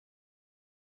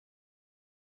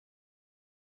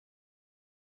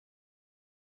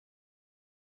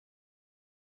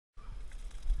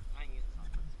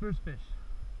first fish.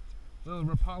 Little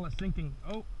Rapala sinking.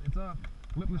 Oh, it's off.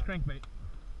 Lipless crankbait.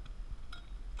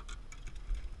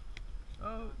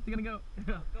 Oh, it's gonna go.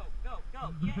 Go, go, go, go.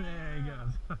 Yeah. There he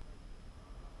goes.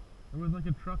 It was like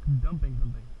a truck dumping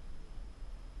something.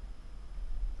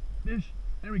 Fish.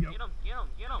 There we go. Get him, get him,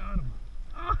 get him. Got him.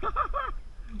 Oh,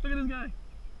 look at this guy.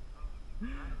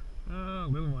 Oh,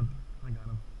 little one. I got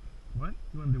him. What?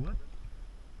 You want to do what?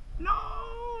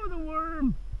 No, the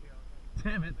worm.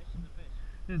 Damn it.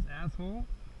 This asshole.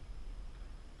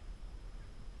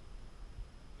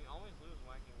 We always lose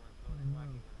whacking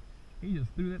worms. He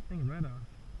just threw that thing right off.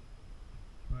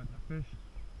 But a fish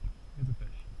is a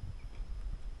fish.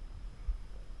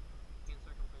 Can't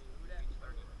circumvent it. We reach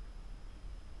 30.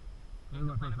 There's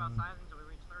my Complain first about one. sizing until we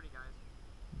reach 30, guys.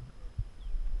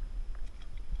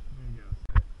 There he goes.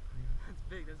 That's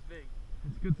big, that's big.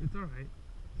 It's good. It's alright.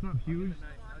 It's not huge.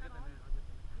 I'll get the net.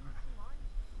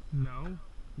 No.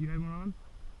 You had one on?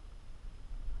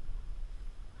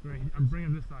 Right. I'm bringing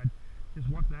him this side. Just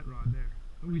watch that rod there.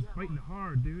 Oh, he's fighting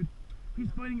hard, dude.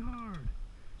 He's fighting hard.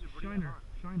 Shiner.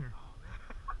 Shiner.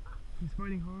 He's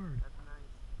fighting hard. That's nice.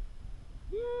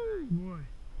 Woo, boy.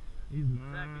 He's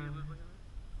nice.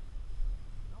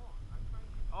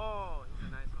 Oh, he's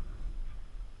a nice one.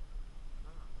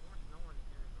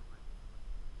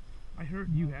 I heard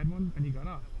you had one and he got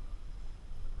off.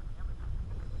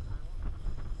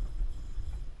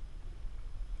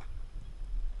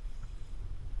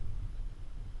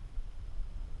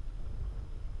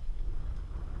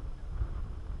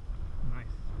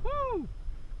 Nice. Woo!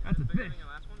 That's a fish.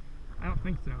 I don't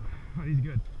think so. Oh, he's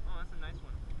good. Oh, that's a nice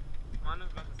one. Mine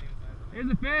was about the same size.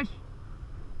 Here's a fish.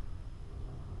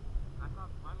 I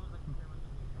thought mine was like pretty much the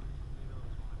same size. Maybe a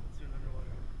little smaller. Let's see it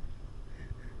underwater.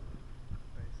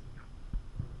 Nice.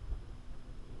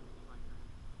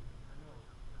 I know.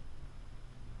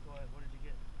 Go ahead, what did you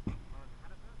get?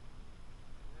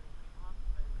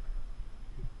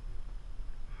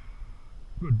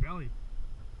 Good belly.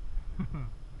 Look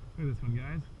at this one,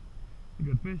 guys. A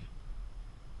good fish.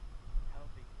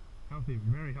 Healthy. Healthy,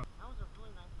 very healthy. That was a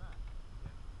really nice bass. Yeah.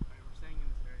 Alright, we're staying in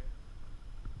this area.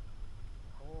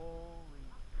 Holy.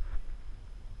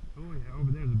 Oh yeah, over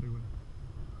there's a big one.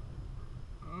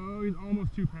 Oh, he's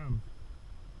almost 2 pounds.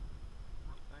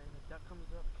 Alright, if that comes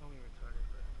up, tell me retarded,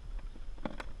 bro.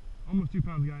 Almost 2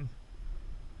 pounds, guys.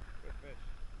 Good fish.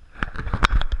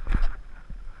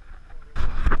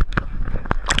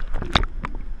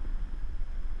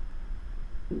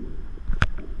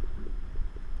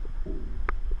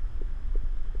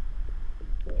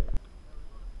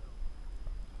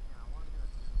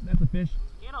 That's a fish.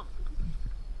 Get him!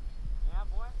 Yeah,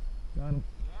 boy. Got him.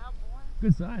 Yeah, boy.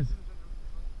 Good size.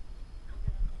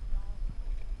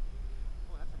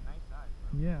 Oh, that's a nice size,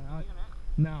 bro. Yeah. You gonna act?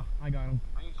 No, I got him.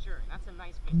 Are you sure? That's a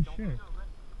nice fish. I'm Don't sure. let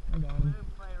I got him him.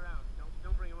 play around.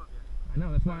 Don't bring him up yet. I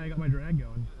know. That's why I got my drag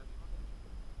going. Dude, that's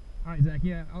fucking... All right, Zach.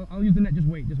 Yeah, I'll use the net. Just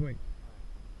wait. Just wait.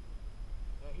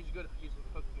 Yeah, he's good. He's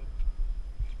hooked good.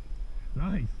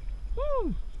 Nice. Woo!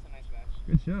 It's a nice bass.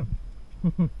 Good show.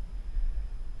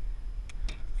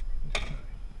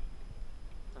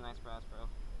 It's a nice bass, bro.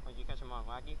 Where'd you catch him on?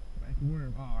 Wacky? Back to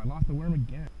worm. Oh, I lost the worm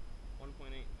again. 1.8,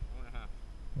 1.5.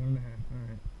 1.5. All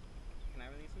right. Can I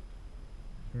release him?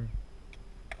 Sure.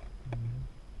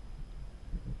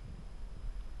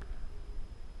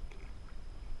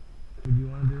 Would you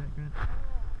want to do that, Grant?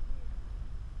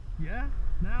 Yeah?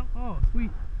 Now? Oh,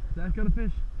 sweet. Zach's got a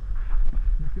fish.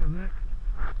 Let's go, Zach.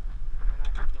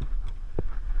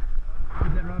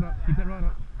 Keep that rod up. Keep that rod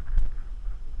up.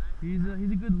 He's a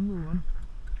good little one.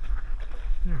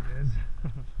 There it is.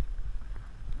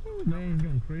 Oh man, he's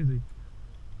going crazy.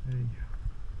 There you go.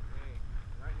 Hey,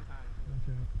 right in time. Watch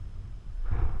out.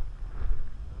 That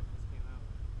just came out.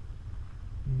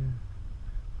 Yeah.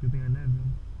 Good thing I nabbed him.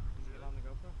 Did you get on the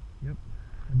GoPro? Yep.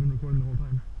 I've been recording the whole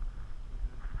time.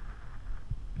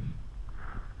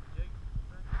 Jigs?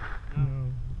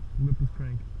 No. Lipless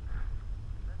crank.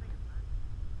 That thing is nice.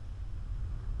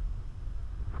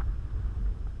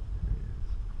 There he is.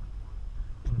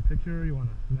 Want a picture? You want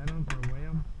to net him or weigh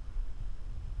him?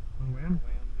 Want to weigh him?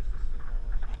 Weigh him just to see how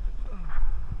much. Alright.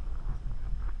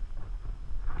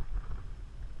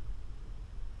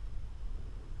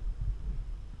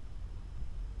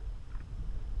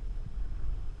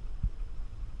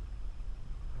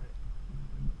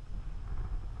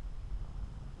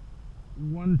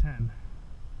 110.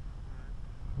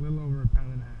 A little over 1.5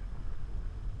 pounds.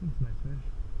 That's a nice fish.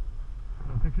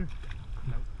 Want a picture?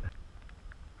 No.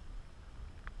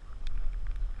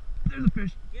 There's a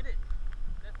fish. Get it!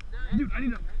 That's nice. Dude, I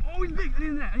need a. Oh, he's big. I need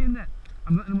a net. I need a net.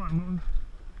 I'm letting him run.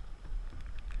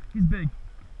 He's big.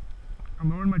 I'm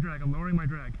lowering my drag. I'm lowering my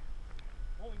drag.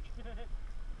 Holy shit.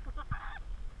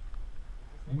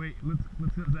 Wait, let's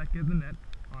let Zach get the net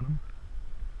on him.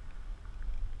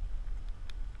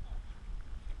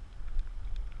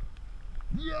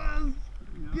 Yes!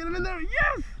 Get him in there!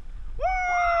 Yes!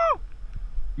 Woo!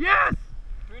 Yes!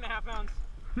 3.5 pounds.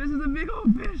 This is a big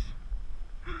old fish.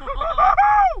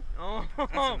 Oh,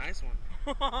 That's a nice one.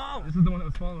 This is the one that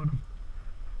was following him.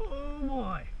 Oh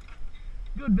boy.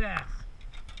 Good bass.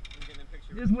 I'm getting a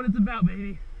picture. This is what it's about,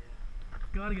 baby. Yeah.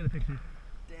 Gotta get a picture.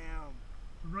 Damn.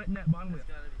 Right in that bottom lip.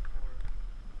 That's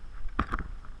gotta be 4.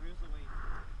 Where's the weight?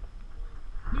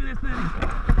 Look at this thing.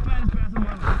 Fattest bass in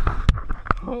my life.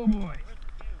 Oh boy.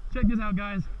 Check this out,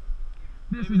 guys.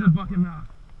 This is a bucket mouth.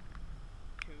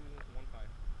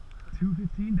 215.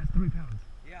 215? That's 3 pounds.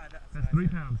 Yeah, That's 3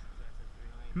 pounds.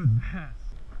 Good bass.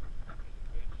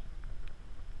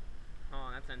 Oh,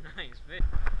 that's a nice fish.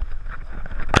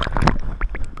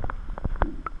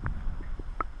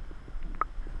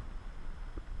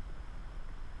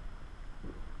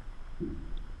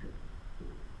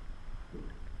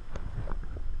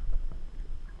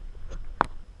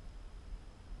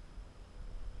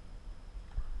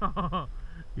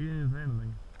 He didn't say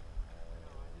anything.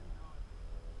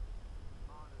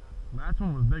 Last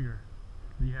one was bigger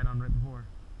that you had on right before.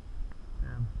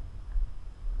 Damn.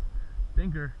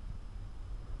 Stinker.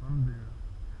 1-0.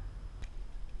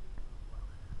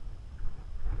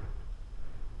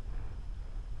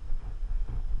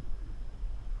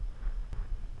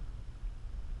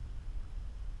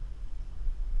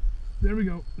 There we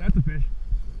go. That's a fish.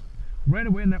 Right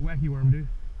away in that wacky worm, dude.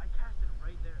 I cast it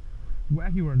right there.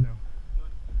 Wacky worm, though. You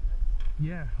want to see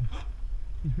Yeah.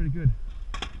 He's pretty good.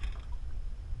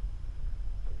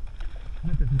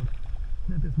 Not this mother.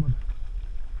 Not this mother.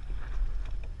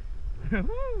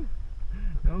 Woo!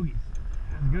 Doggies.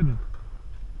 That's a good one.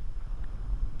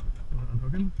 Want to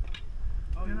unhook him?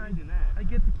 Oh, And you're using that. I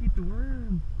get to keep the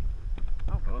worm.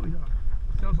 Oh, he's off.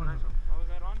 Cell phone. nice one. Oh, was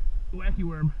that on? Wacky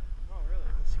worm. Oh, really?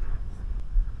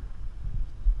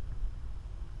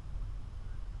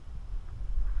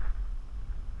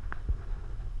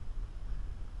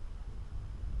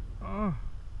 Oh,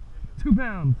 2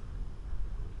 pounds.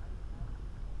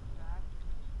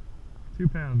 2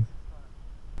 pounds.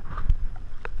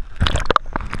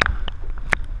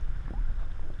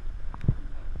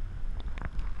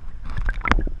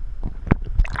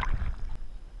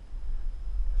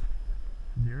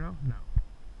 Zero? No.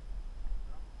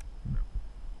 No.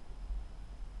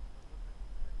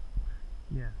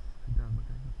 Yes, it does look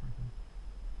like this person.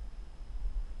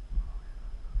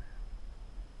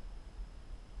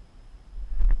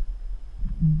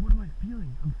 What am I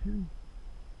feeling? I'm feeling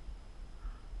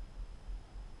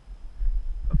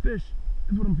a fish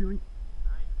is what I'm feeling.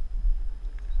 Nice.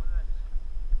 What did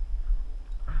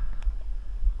I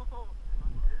Oh,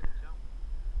 jump.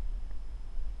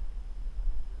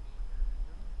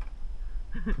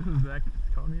 Zach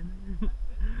just caught me in there.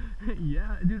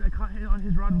 Yeah, dude, I caught it on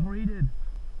his rod before he did.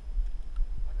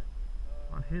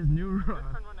 On his new Your rod.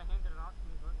 friend went and handed it off to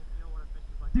me, letting us know what a fish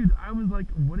is like. Dude, I was like,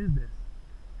 what is this?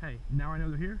 Hey, now I know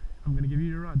they're here. I'm gonna give you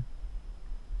your rod.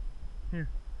 Here,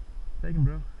 take him,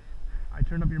 bro. I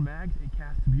turned up your mags. It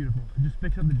casts beautiful. Just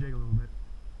fix up the jig a little bit.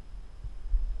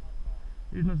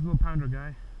 Here's this little pounder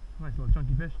guy. Nice little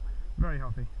chunky fish. Very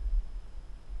healthy.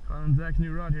 Caught on Zach's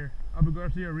new rod here. Abu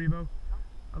Garcia Revo.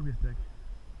 Ugly stick.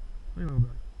 Look at the little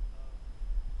bug.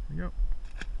 There you go.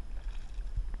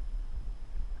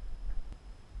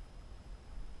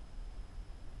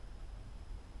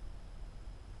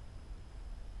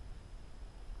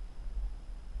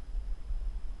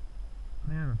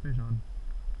 I have a fish on.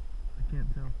 I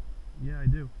can't tell. Yeah, I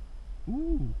do.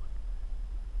 Ooh!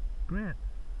 Grant.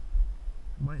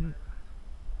 Might need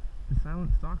the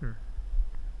silent stalker.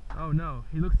 Oh no,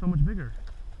 he looks so much bigger.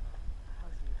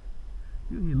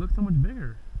 Dude, he looks so much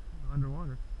bigger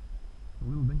underwater. A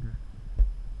little dinker.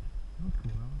 That's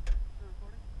cool, Alan. Still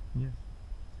recording? Yes.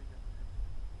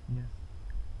 Yes.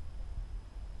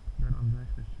 Got on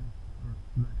Zach's fish too. Or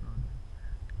Zach's rod.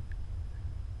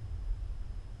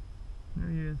 There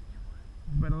he is.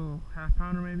 It's about a little half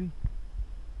pounder maybe.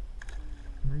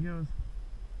 There he goes.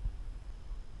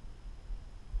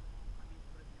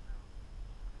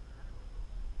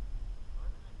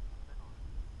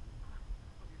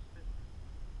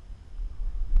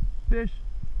 Fish.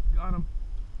 Got him.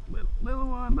 Little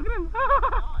one. Look at him.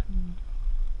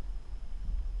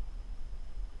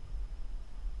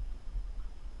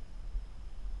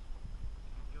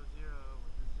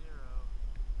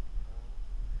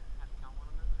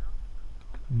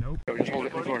 Nope. Just hold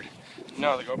it, record.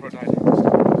 No, the GoPro died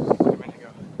a minute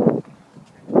ago.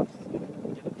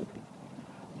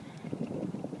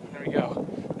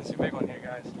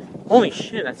 cast. Holy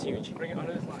shit, that's huge. Bring it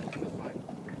under this line. Under this line.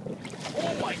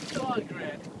 Oh my god,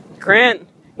 Grant. Grant,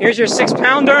 here's your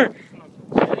 6-pounder.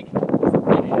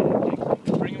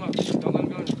 Bring him up. Don't let him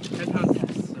go. 10-pound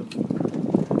cast. So.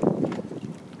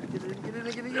 Get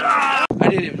it. I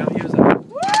didn't even know he was up.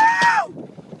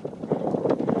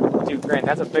 Dude, Grant,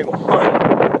 that's a big one.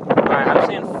 Alright, I'm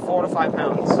saying 4 to 5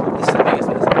 pounds. This is the biggest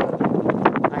one.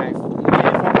 Okay, maybe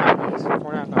 4.5 pounds.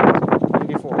 4.5 pounds.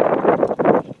 Maybe 4. 4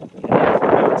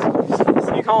 pounds.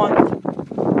 You calling?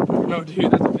 No,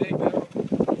 dude, that's big though.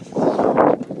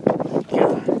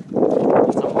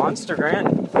 It's a monster,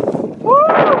 Grant.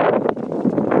 Woo!